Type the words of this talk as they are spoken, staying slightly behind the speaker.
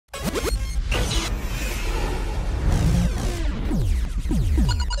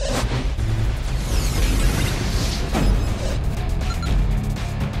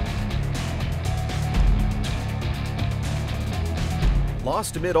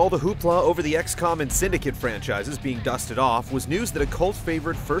Lost amid all the hoopla over the XCOM and Syndicate franchises being dusted off was news that a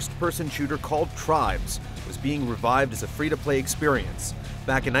cult-favorite first-person shooter called Tribes was being revived as a free-to-play experience.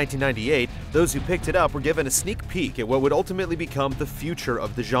 Back in 1998, those who picked it up were given a sneak peek at what would ultimately become the future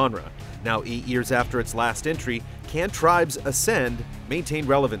of the genre. Now, 8 years after its last entry, can Tribes Ascend maintain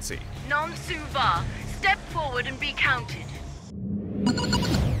relevancy? Non suva. Step forward and be counted.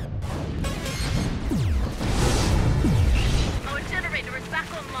 Our generator is back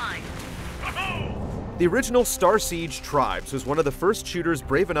online. The original Star Siege Tribes was one of the first shooters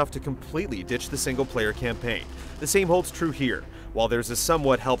brave enough to completely ditch the single-player campaign. The same holds true here. While there's a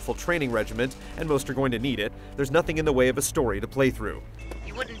somewhat helpful training regiment, and most are going to need it, there's nothing in the way of a story to play through.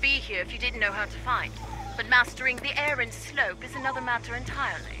 You wouldn't be here if you didn't know how to fight. But mastering the air and slope is another matter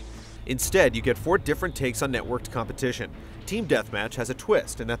entirely. Instead, you get 4 different takes on networked competition. Team Deathmatch has a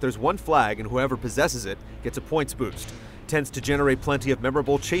twist in that there's one flag and whoever possesses it gets a points boost. Tends to generate plenty of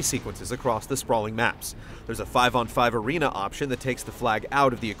memorable chase sequences across the sprawling maps. There's a 5-on-5 arena option that takes the flag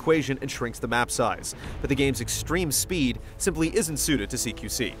out of the equation and shrinks the map size, but the game's extreme speed simply isn't suited to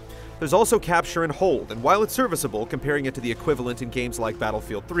CQC. There's also capture and hold, and while it's serviceable, comparing it to the equivalent in games like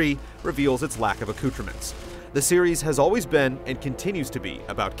Battlefield 3 reveals its lack of accoutrements. The series has always been, and continues to be,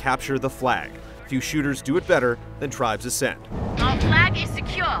 about capture the flag. Few shooters do it better than Tribes Ascend. Our flag is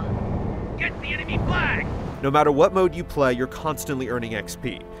secure. Get the enemy flag! No matter what mode you play, you're constantly earning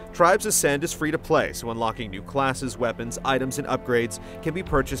XP. Tribes Ascend is free to play, so unlocking new classes, weapons, items, and upgrades can be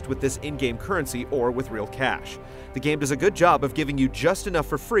purchased with this in-game currency or with real cash. The game does a good job of giving you just enough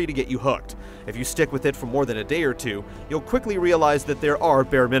for free to get you hooked. If you stick with it for more than a day or two, you'll quickly realize that there are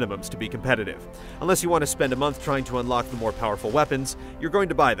bare minimums to be competitive. Unless you want to spend a month trying to unlock the more powerful weapons, you're going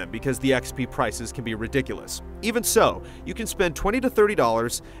to buy them because the XP prices can be ridiculous. Even so, you can spend $20 to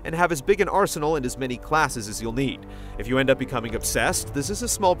 $30 and have as big an arsenal and as many classes as you'll need. If you end up becoming obsessed, this is a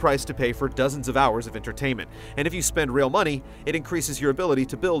small price to pay for dozens of hours of entertainment, and if you spend real money, it increases your ability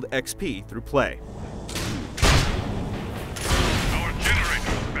to build XP through play. Our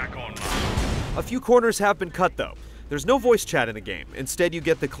generator is back online. A few corners have been cut though. There's no voice chat in the game. Instead, you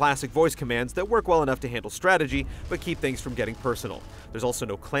get the classic voice commands that work well enough to handle strategy, but keep things from getting personal. There's also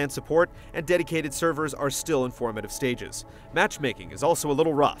no clan support, and dedicated servers are still in formative stages. Matchmaking is also a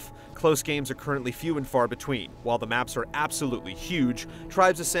little rough. Close games are currently few and far between. While the maps are absolutely huge,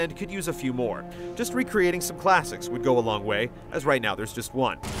 Tribes Ascend could use a few more. Just recreating some classics would go a long way, as right now there's just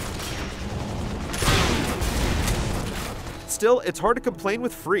one. Still, it's hard to complain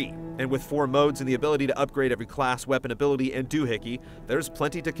with free. And with 4 modes and the ability to upgrade every class, weapon ability, and doohickey, there's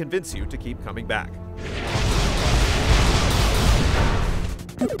plenty to convince you to keep coming back.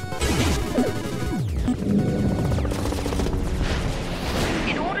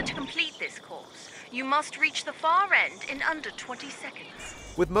 In order to complete this course, you must reach the far end in under 20 seconds.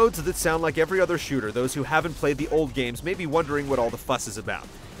 With modes that sound like every other shooter, those who haven't played the old games may be wondering what all the fuss is about.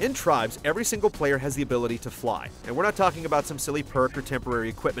 In Tribes, every single player has the ability to fly, and we're not talking about some silly perk or temporary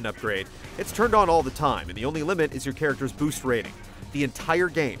equipment upgrade. It's turned on all the time, and the only limit is your character's boost rating. The entire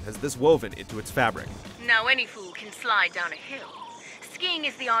game has this woven into its fabric. Now any fool can slide down a hill. Skiing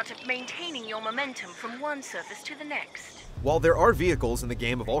is the art of maintaining your momentum from one surface to the next. While there are vehicles in the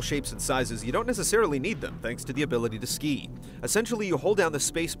game of all shapes and sizes, you don't necessarily need them thanks to the ability to ski. Essentially, you hold down the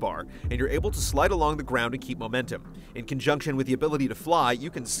space bar and you're able to slide along the ground and keep momentum. In conjunction with the ability to fly, you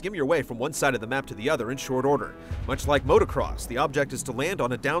can skim your way from one side of the map to the other in short order. Much like motocross, the object is to land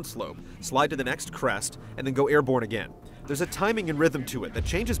on a downslope, slide to the next crest, and then go airborne again. There's a timing and rhythm to it that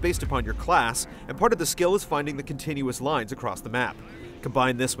changes based upon your class, and part of the skill is finding the continuous lines across the map.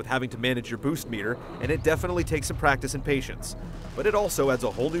 Combine this with having to manage your boost meter, and it definitely takes some practice and patience. But it also adds a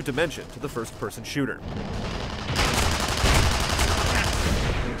whole new dimension to the first-person shooter.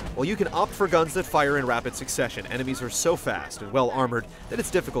 While you can opt for guns that fire in rapid succession, enemies are so fast and well-armored that it's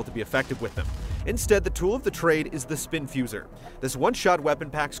difficult to be effective with them. Instead, the tool of the trade is the Spin Fuser. This one-shot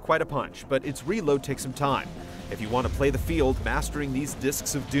weapon packs quite a punch, but its reload takes some time. If you want to play the field, mastering these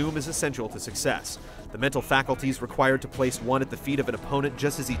discs of doom is essential to success. The mental faculties required to place one at the feet of an opponent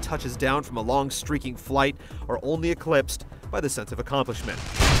just as he touches down from a long streaking flight are only eclipsed by the sense of accomplishment.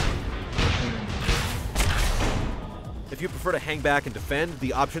 If you prefer to hang back and defend,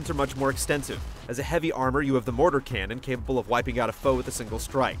 the options are much more extensive. As a heavy armor, you have the mortar cannon capable of wiping out a foe with a single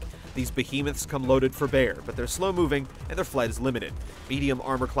strike. These behemoths come loaded for bear, but they're slow-moving and their flight is limited. Medium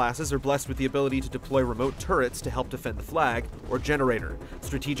armor classes are blessed with the ability to deploy remote turrets to help defend the flag or generator.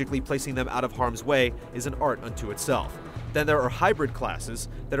 Strategically placing them out of harm's way is an art unto itself. Then there are hybrid classes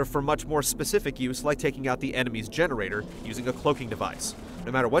that are for much more specific use, like taking out the enemy's generator using a cloaking device.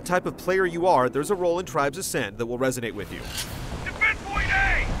 No matter what type of player you are, there's a role in Tribes Ascend that will resonate with you. Defend point A!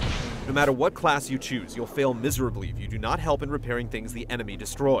 No matter what class you choose, you'll fail miserably if you do not help in repairing things the enemy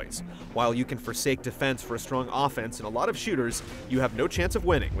destroys. While you can forsake defense for a strong offense in a lot of shooters, you have no chance of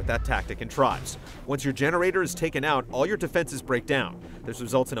winning with that tactic in Tribes. Once your generator is taken out, all your defenses break down. This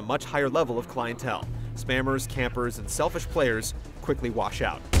results in a much higher level of clientele. Spammers, campers, and selfish players quickly wash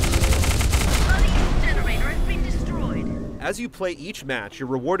out. Our generator has been destroyed. As you play each match, you're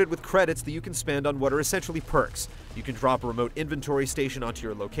rewarded with credits that you can spend on what are essentially perks. You can drop a remote inventory station onto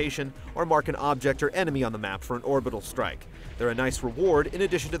your location, or mark an object or enemy on the map for an orbital strike. They're a nice reward in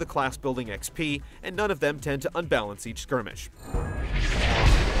addition to the class building XP, and none of them tend to unbalance each skirmish.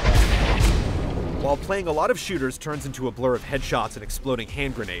 While playing a lot of shooters turns into a blur of headshots and exploding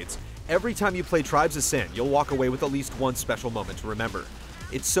hand grenades, every time you play Tribes Ascend, you'll walk away with at least one special moment to remember.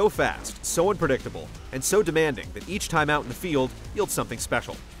 It's so fast, so unpredictable, and so demanding that each time out in the field yields something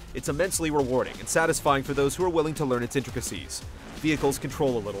special. It's immensely rewarding and satisfying for those who are willing to learn its intricacies. Vehicles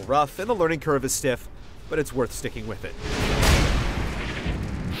control a little rough, and the learning curve is stiff, but it's worth sticking with it.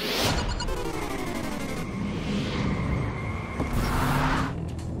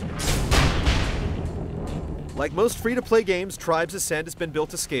 Like most free-to-play games, Tribes Ascend has been built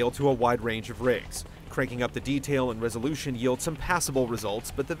to scale to a wide range of rigs. Cranking up the detail and resolution yields some passable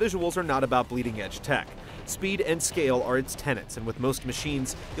results, but the visuals are not about bleeding-edge tech. Speed and scale are its tenets, and with most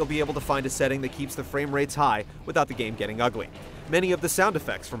machines, you'll be able to find a setting that keeps the frame rates high without the game getting ugly. Many of the sound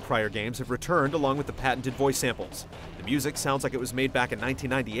effects from prior games have returned along with the patented voice samples. The music sounds like it was made back in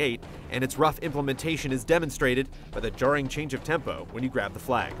 1998, and its rough implementation is demonstrated by the jarring change of tempo when you grab the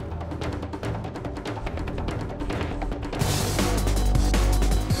flag.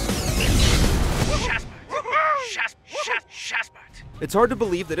 Shazbot! It's hard to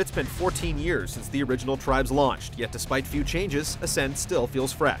believe that it's been 14 years since the original Tribes launched, yet despite few changes, Ascend still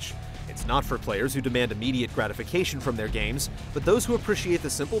feels fresh. It's not for players who demand immediate gratification from their games, but those who appreciate the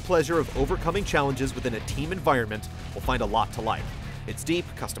simple pleasure of overcoming challenges within a team environment will find a lot to like. It's deep,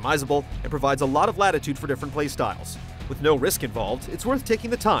 customizable, and provides a lot of latitude for different playstyles. With no risk involved, it's worth taking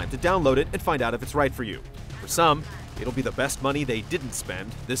the time to download it and find out if it's right for you. For some, it'll be the best money they didn't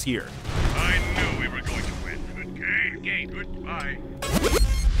spend this year. I knew we were going to win. Good game. Goodbye.